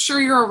 I'm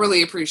sure you're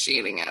really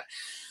appreciating it.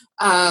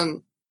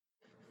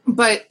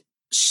 But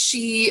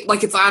she,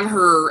 like, it's on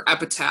her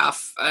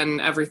epitaph and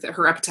everything.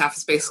 Her epitaph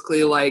is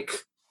basically like,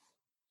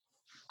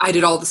 I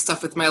did all this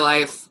stuff with my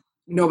life.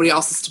 Nobody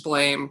else is to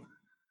blame.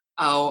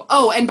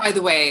 Oh, and by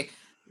the way,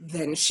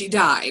 then she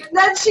died.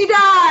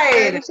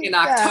 In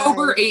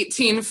October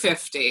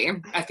 1850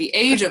 at the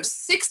age of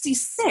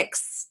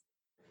 66.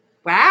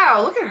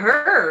 Wow, look at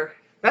her.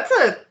 That's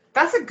a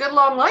good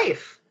long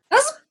life.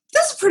 That's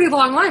That's a pretty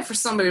long life for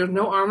somebody with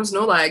no arms,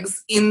 no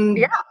legs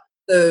in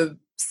the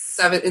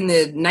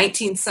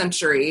 19th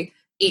century,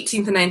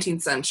 18th and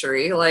 19th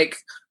century. Like,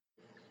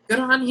 good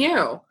on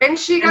you. And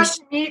she got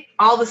to meet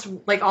all this,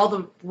 like all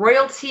the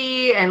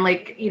royalty, and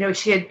like, you know,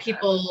 she had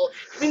people.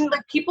 I mean,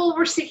 like people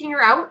were seeking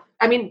her out.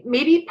 I mean,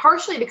 maybe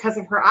partially because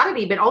of her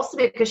oddity, but also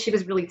because she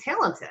was really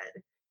talented.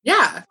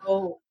 Yeah.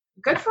 So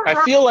good for her.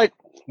 I feel like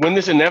when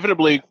this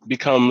inevitably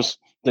becomes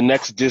the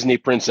next Disney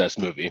princess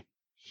movie,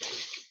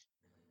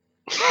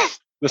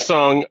 the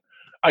song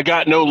 "I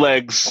Got No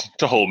Legs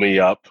to Hold Me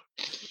Up,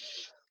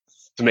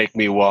 to Make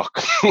Me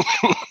Walk," I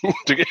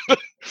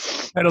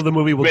know the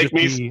movie will Make just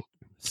me be to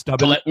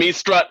stubborn. let me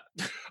strut.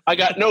 I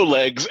got no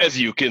legs, as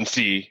you can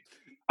see.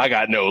 I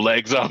got no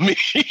legs on me.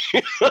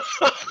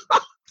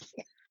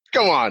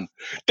 Come on,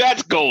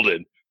 that's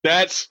golden.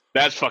 That's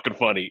fucking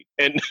funny.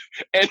 And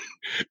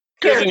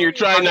Kristen, you're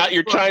trying not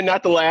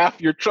to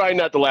laugh. You're trying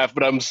not to laugh,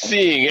 but I'm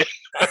seeing it.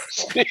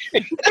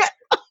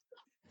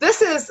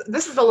 This is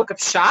a look of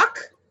shock.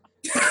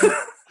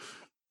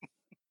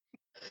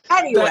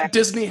 Anyway, That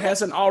Disney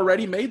hasn't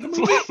already made the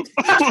movie?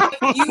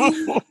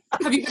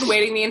 Have you been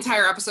waiting the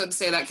entire episode to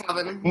say that,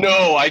 Calvin?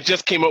 No, I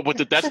just came up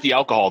with it. That's the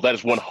alcohol. That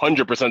is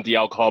 100% the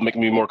alcohol, making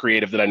me more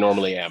creative than I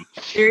normally am.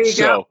 there you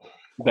go.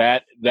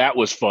 That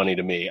was funny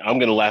to me. I'm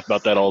gonna laugh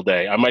about that all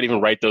day. I might even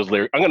write those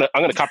lyrics. I'm gonna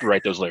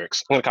copyright those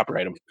lyrics. I'm gonna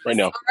copyright them right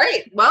now. All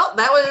right. Well,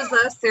 that was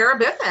Sarah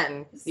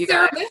Biffen. You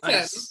Sarah guys. Biffen,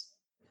 Nice.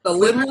 the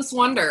limbless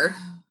wonder.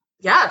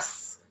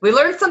 Yes, we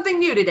learned something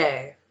new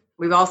today.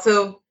 We've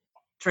also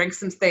drank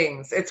some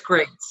things. It's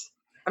great.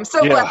 I'm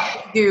so glad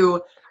to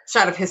do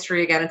Shot of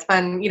History again. It's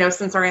been,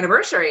 since our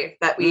anniversary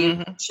that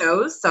we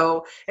chose.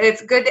 So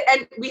it's good.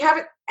 And we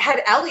haven't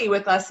had Ellie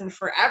with us in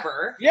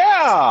forever.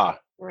 Yeah.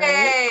 Right?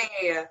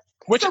 Hey.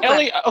 Which So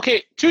Ellie?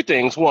 Okay, two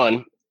things.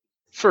 One,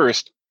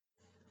 first,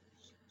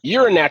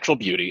 you're a natural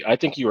beauty. I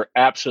think you are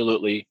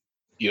absolutely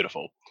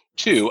beautiful.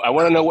 Two, I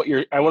want to know what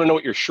your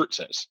shirt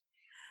says.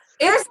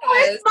 There's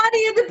always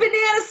money in the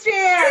banana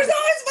stand. There's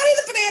always money in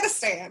the banana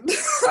stand.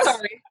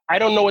 Sorry. I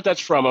don't know what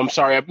that's from. I'm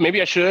sorry.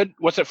 Maybe I should.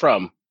 What's it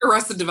from?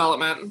 Arrested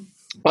Development.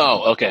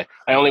 Oh, okay.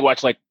 I only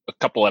watched like a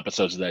couple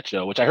episodes of that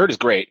show, which I heard is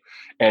great.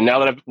 And now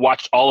that I've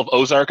watched all of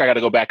Ozark, I got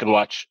to go back and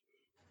watch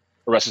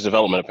Arrested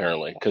Development,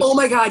 apparently. Oh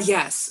my God,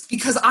 yes.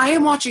 Because I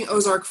am watching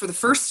Ozark for the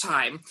first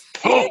time.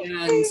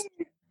 And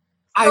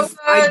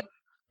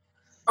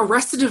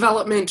Arrested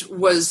Development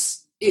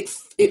was, it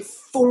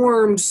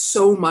formed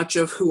so much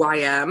of who I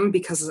am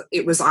because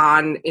it was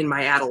on in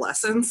my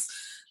adolescence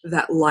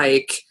that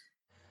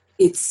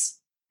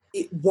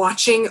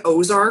watching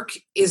Ozark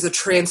is a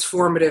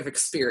transformative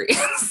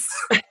experience.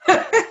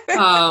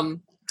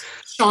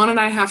 Sean and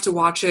I have to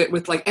watch it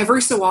with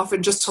every so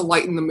often just to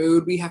lighten the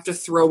mood. We have to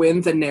throw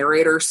in the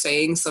narrator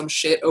saying some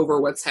shit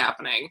over what's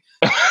happening.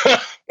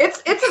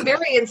 It's a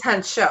very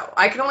intense show.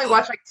 I can only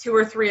watch 2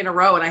 or 3 in a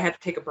row and I had to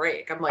take a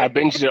break. I'm like, I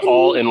binged it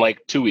all in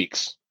 2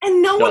 weeks.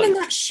 And no one in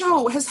that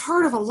show has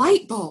heard of a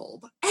light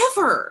bulb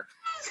ever.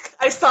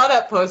 I saw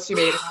that post you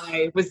made and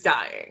I was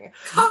dying.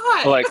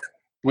 God.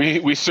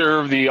 We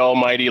serve the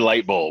almighty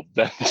light bulb.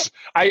 That's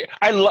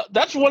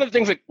that's one of the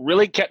things that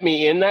really kept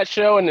me in that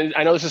show. And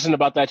I know this isn't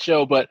about that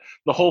show, but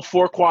the whole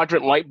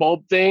 4-quadrant light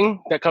bulb thing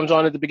that comes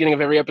on at the beginning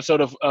of every episode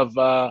of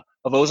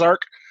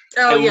Ozark.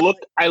 Oh,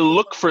 I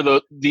look for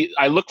the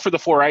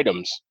 4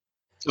 items.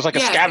 It's like a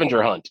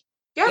scavenger hunt.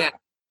 Yeah.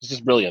 It's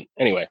just brilliant.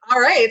 Anyway.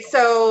 All right.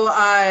 So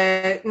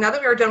now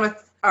that we are done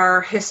with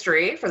our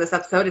history for this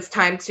episode, it's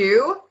time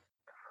to.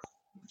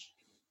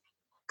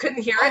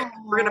 Couldn't hear it.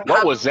 We're gonna.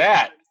 What was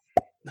that?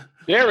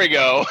 There we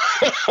go.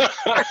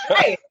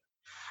 Right.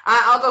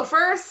 I'll go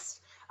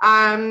first.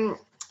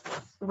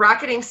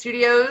 Rocketing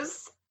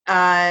Studios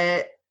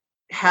has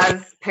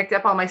picked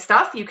up all my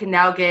stuff. You can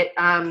now get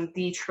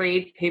the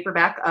trade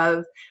paperback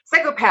of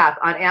Psychopath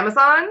on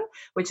Amazon,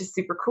 which is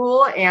super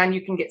cool. And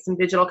you can get some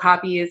digital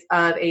copies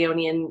of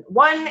Aeonian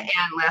 1 and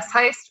Last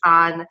Heist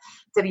on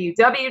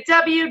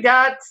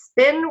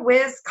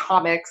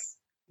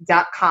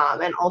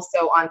www.spinwizcomics.com and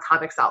also on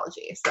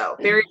Comixology. So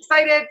very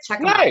excited. Check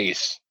them out.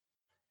 Nice.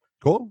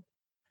 Cool.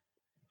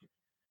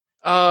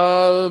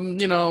 All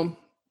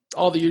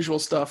the usual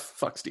stuff.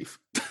 Fuck Steve.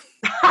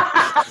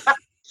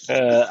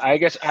 I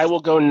guess I will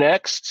go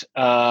next.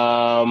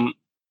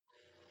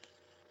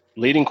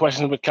 Leading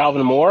questions with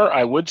Calvin Moore.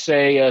 I would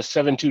say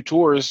 7-2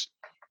 tours,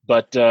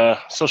 but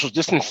social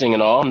distancing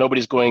and all.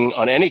 Nobody's going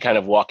on any kind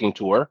of walking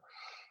tour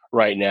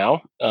right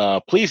now.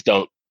 Please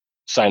don't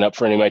sign up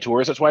for any of my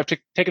tours. That's why I've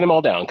taken them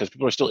all down because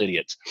people are still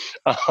idiots.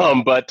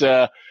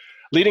 But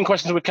Leading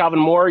Questions with Calvin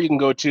Moore, you can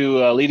go to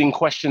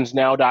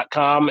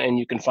leadingquestionsnow.com and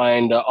you can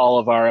find all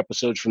of our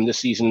episodes from this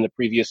season and the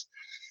previous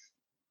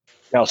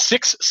now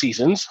 6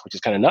 seasons, which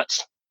is kind of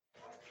nuts.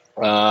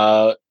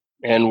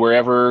 And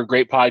wherever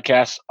great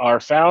podcasts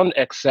are found,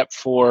 except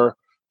for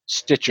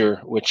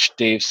Stitcher, which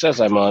Dave says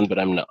I'm on, but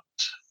I'm not.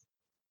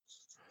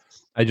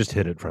 I just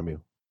hid it from you.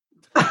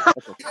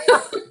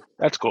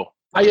 That's cool.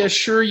 I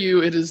assure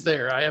you it is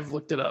there. I have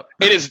looked it up.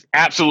 It is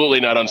absolutely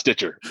not on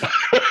Stitcher.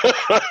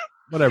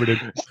 Whatever,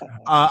 dude.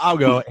 I'll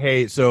go.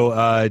 Hey,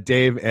 so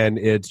Dave, and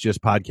it's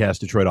just Podcast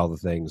Detroit, all the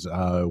things.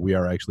 We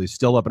are actually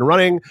still up and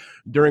running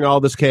during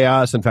all this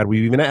chaos. In fact,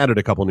 we've even added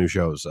a couple new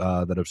shows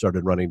that have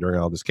started running during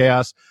all this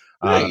chaos.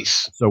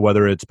 Nice. So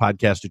whether it's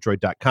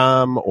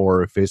podcastdetroit.com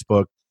or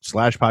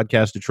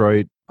Facebook/Podcast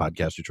Detroit,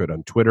 Podcast Detroit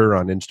on Twitter,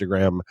 on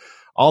Instagram,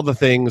 all the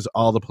things,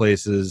 all the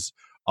places,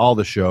 all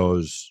the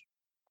shows,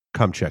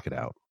 come check it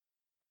out.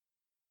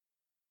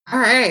 All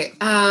right.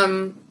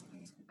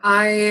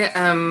 I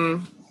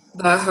am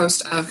the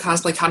host of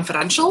Cosplay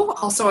Confidential,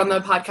 also on the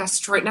Podcast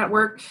Detroit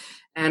Network,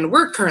 and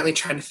we're currently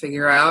trying to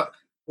figure out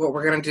what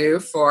we're going to do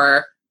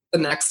for the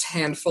next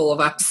handful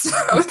of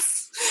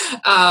episodes.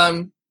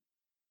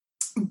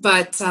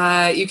 But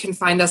you can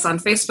find us on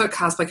Facebook,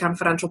 Cosplay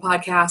Confidential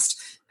Podcast,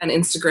 and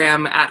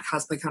Instagram at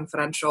Cosplay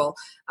Confidential.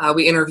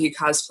 We interview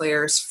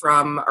cosplayers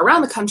from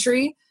around the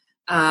country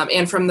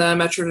and from the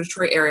Metro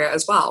Detroit area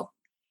as well.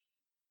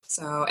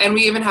 So, and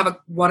we even have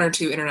one or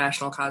two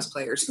international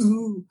cosplayers.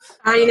 Ooh.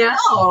 I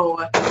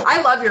know.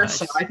 I love your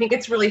show. I think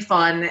it's really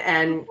fun,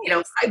 and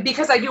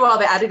because I do all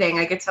the editing,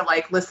 I get to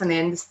listen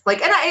in. And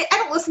I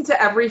don't listen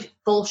to every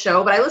full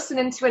show, but I listen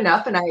into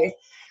enough, and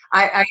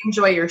I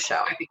enjoy your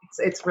show. I think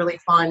it's really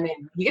fun,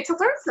 and you get to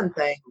learn some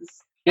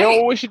things. You know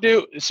what we should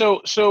do?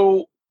 So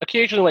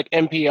occasionally,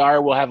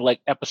 NPR will have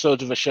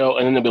episodes of a show,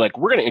 and then they'll be like,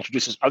 "We're going to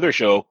introduce this other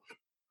show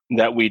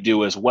that we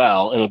do as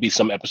well," and it'll be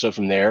some episode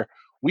from there.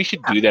 We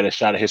should do that as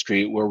Shot of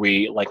History, where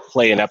we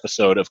play an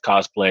episode of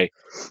Cosplay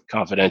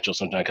Confidential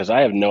sometime, because I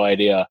have no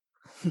idea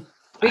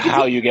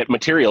how you get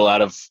material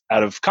out of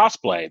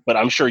cosplay, but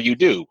I'm sure you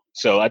do.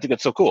 So I think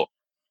that's so cool.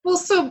 Well,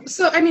 so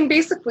I mean,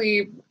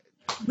 basically,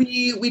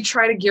 we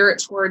try to gear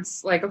it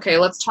towards okay,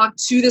 let's talk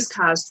to this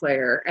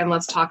cosplayer and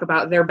let's talk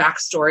about their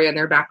backstory and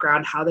their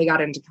background, how they got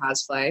into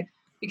cosplay,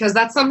 because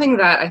that's something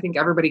that I think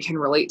everybody can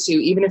relate to,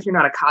 even if you're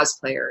not a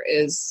cosplayer.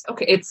 It's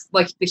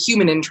the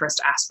human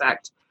interest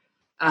aspect.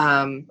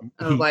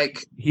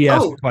 He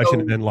asked a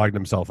question and then logged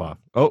himself off.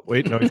 Oh,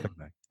 wait, no, he's coming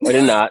back. I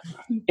did not.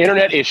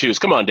 Internet issues.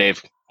 Come on,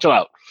 Dave. Chill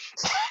out.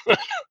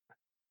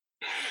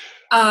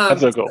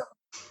 That's so cool.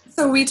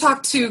 So we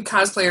talked to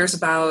cosplayers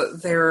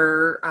about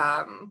their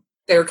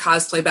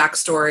cosplay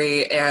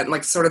backstory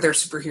and sort of their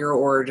superhero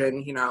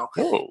origin,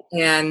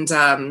 and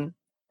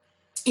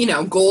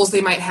goals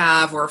they might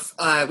have, or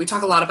we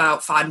talk a lot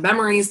about fond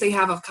memories they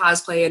have of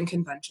cosplay and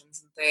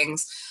conventions and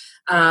things.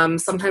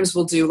 Sometimes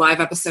we'll do live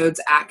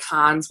episodes at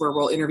cons where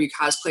we'll interview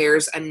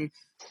cosplayers, and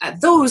at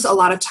those, a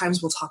lot of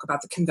times we'll talk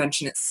about the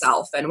convention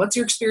itself and what's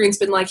your experience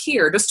been like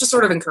here, just to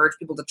sort of encourage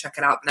people to check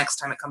it out the next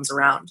time it comes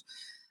around.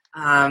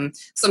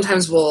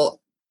 Sometimes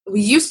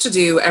we used to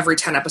do every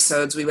 10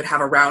 episodes, we would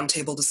have a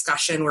roundtable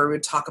discussion where we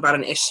would talk about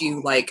an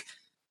issue. One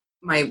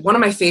of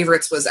my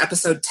favorites was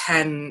episode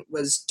 10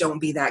 was Don't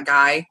Be That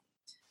Guy.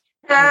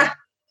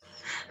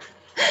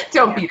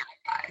 Don't be that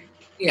guy.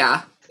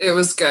 Yeah. It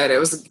was good. It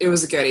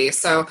was a goodie.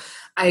 So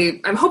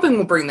I'm hoping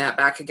we'll bring that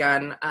back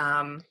again.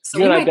 So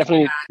you and I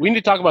definitely we need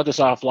to talk about this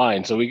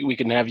offline, so we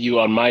can have you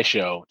on my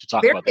show to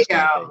talk about this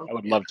kind of thing. I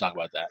would love to talk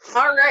about that.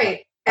 All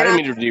right. I didn't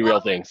mean to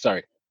derail things.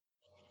 Sorry.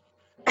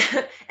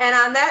 And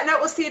on that note,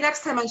 we'll see you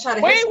next time on Shot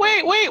of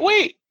History.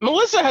 Wait.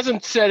 Melissa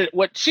hasn't said it.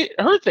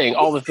 Her thing.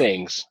 All the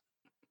things.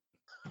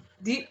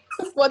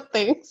 What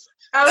things?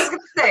 I was going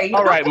to say.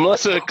 All right,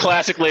 Melissa,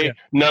 classically,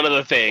 none of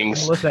the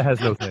things. Melissa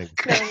has no things.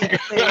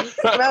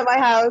 I'm at my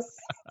house.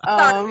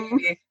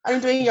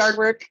 I'm doing yard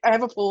work. I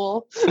have a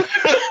pool.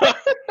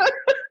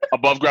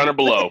 Above ground or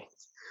below?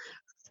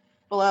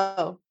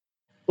 Below.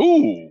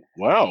 Ooh,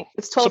 wow.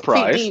 It's 12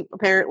 feet deep,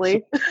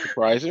 apparently.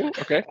 Surprising.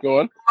 Okay, go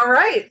on. All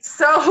right,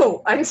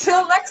 so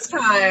until next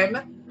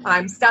time,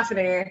 I'm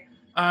Stephanie.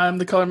 I'm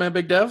the Color Man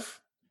Big Dev.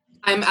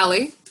 I'm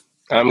Ellie.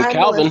 I'm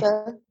Calvin.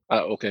 Melissa.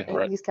 Okay, all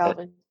right. He's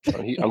Calvin.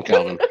 I'm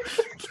Calvin.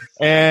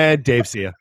 And Dave, see ya.